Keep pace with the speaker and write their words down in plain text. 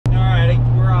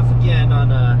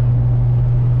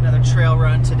trail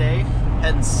run today,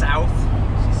 heading south.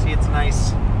 As you see, it's a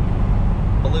nice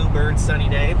bluebird sunny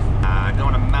day.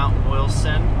 Going to Mount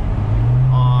Wilson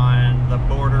on the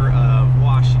border of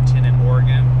Washington and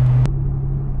Oregon.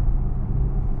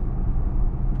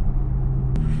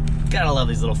 Gotta love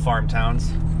these little farm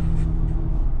towns.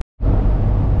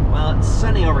 Well, it's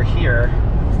sunny over here,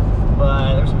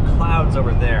 but there's some clouds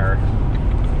over there.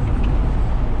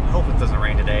 I hope it doesn't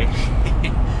rain today.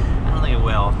 I don't think it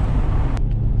will.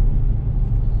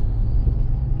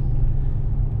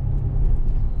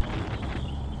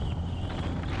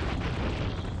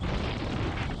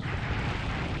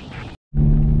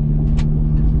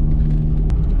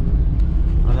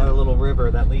 Another little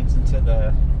river that leads into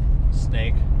the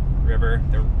Snake River,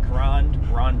 the Ronde.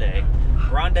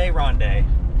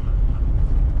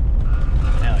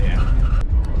 Hell yeah.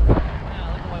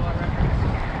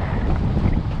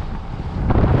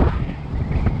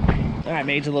 Alright,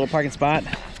 made a little parking spot.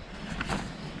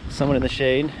 Someone in the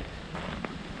shade.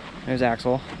 There's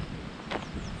Axel.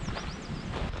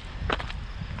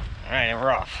 Alright, and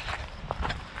we're off.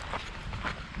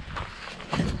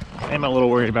 I'm a little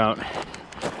worried about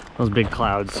those big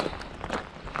clouds.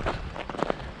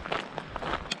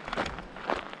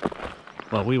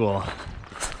 Well, we will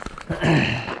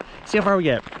see how far we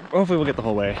get. Hopefully we'll get the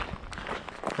whole way.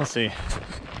 We'll see.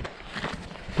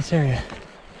 This area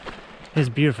is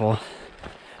beautiful,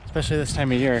 especially this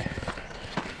time of year.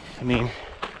 I mean,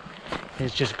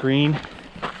 it's just green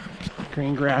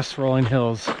grass, rolling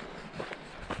hills.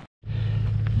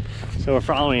 So we're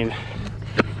following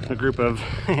a group of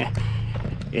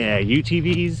yeah,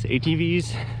 UTVs,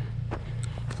 ATVs,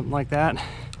 something like that.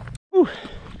 Whew.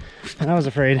 And I was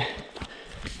afraid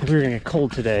that we were gonna get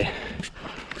cold today,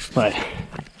 but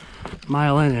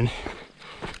mile in and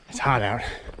it's hot out.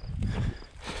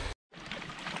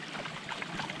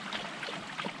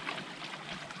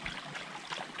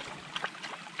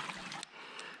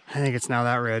 I think it's now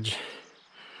that ridge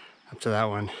up to that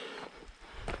one.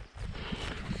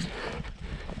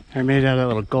 I made it out of that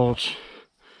little gulch,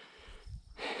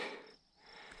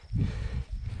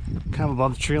 kind of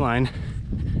above the tree line.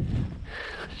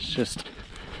 It's just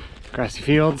grassy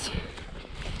fields,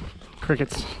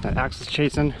 crickets that Axel's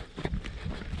chasing.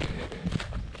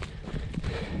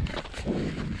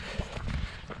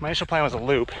 My initial plan was a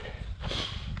loop.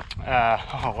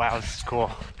 Oh wow, this is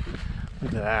cool.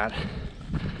 Look at that.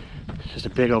 It's just a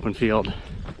big open field.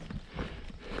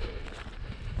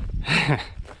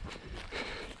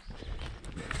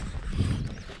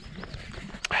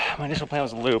 My initial plan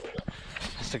was a loop.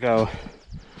 Just to go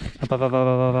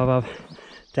up,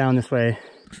 down this way,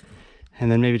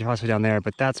 and then maybe possibly down there,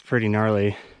 but that's pretty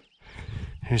gnarly.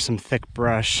 There's some thick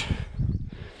brush,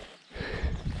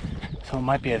 so it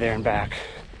might be a there and back.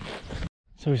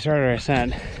 So we started our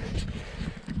ascent.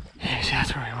 Yeah, see,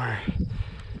 that's where we were.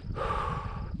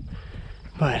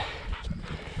 But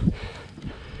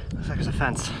looks like there's a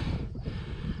fence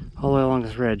all the way along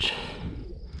this ridge.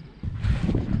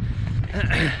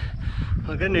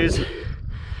 Well, good news,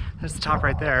 there's the top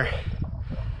right there.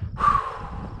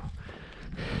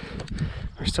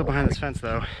 We're still behind this fence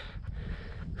though.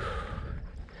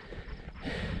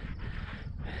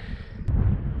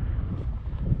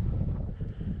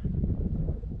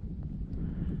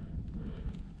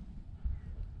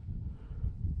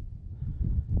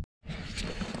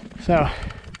 So,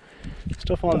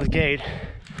 still following this gate.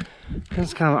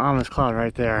 There's kind of an ominous cloud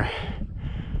right there.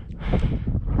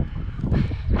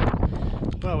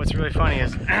 But what's really funny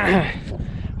is we're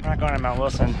not going to Mount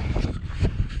Wilson.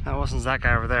 Mount Wilson's that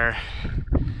guy over there.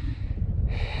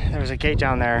 There was a gate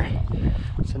down there,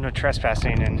 so no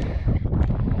trespassing, and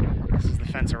this is the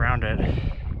fence around it.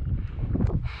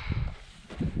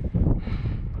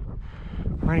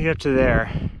 We're gonna get up to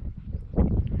there,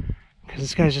 because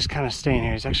this guy's just kind of staying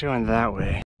here. He's actually going that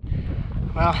way.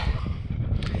 Well,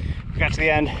 we got to the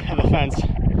end of the fence.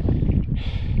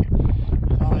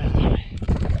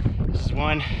 This is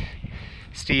one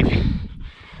steep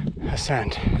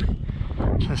ascent.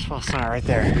 This false sign right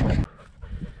there.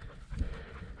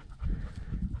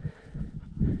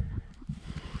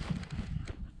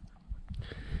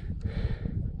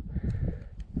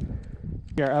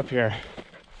 We are up here,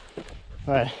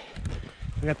 but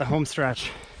we got the home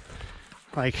stretch,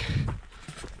 like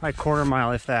quarter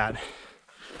mile, if that.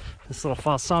 This little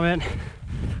false summit,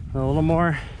 a little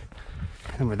more,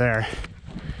 and we're there.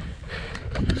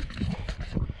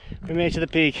 We made it to the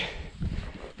peak.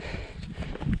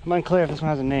 I'm unclear if this one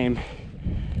has a name,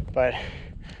 but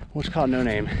we'll just call it no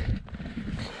name.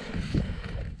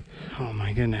 Oh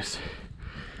my goodness.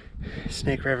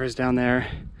 Snake River's down there,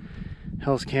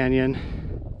 Hell's Canyon.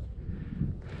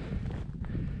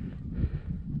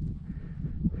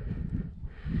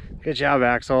 Good job,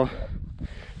 Axel.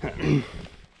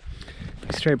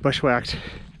 Straight bushwhacked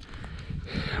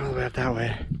all the way up that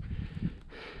way.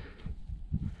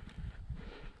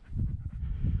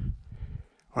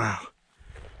 Wow.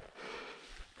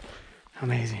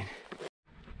 Amazing.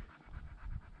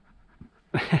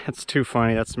 That's too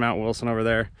funny. That's Mount Wilson over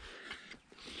there.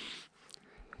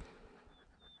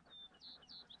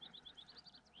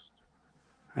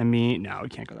 I mean, no, we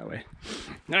can't go that way.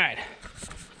 All right.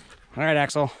 All right,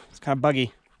 Axel. It's kind of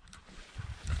buggy.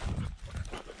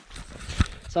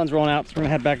 Sun's rolling out, so we're gonna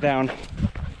head back down.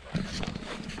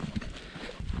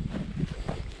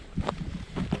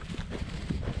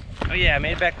 Oh yeah, I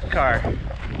made it back to the car.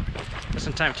 Just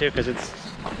in time too, because it's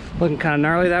looking kind of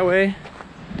gnarly that way.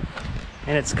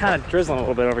 And it's kind of drizzling a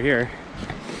little bit over here.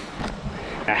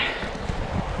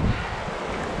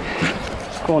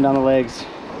 It's cooling down the legs.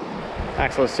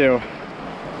 Axel is too.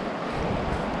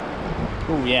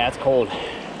 Ooh, yeah, it's cold.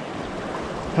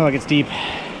 Oh, it gets deep.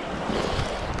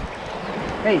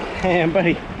 Hey,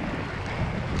 buddy.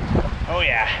 Oh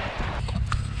yeah.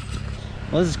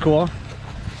 Well, this is cool.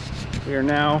 We are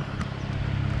now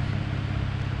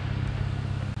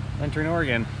entering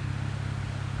Oregon.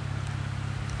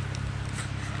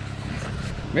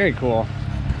 Very cool.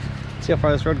 Let's see how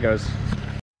far this road goes.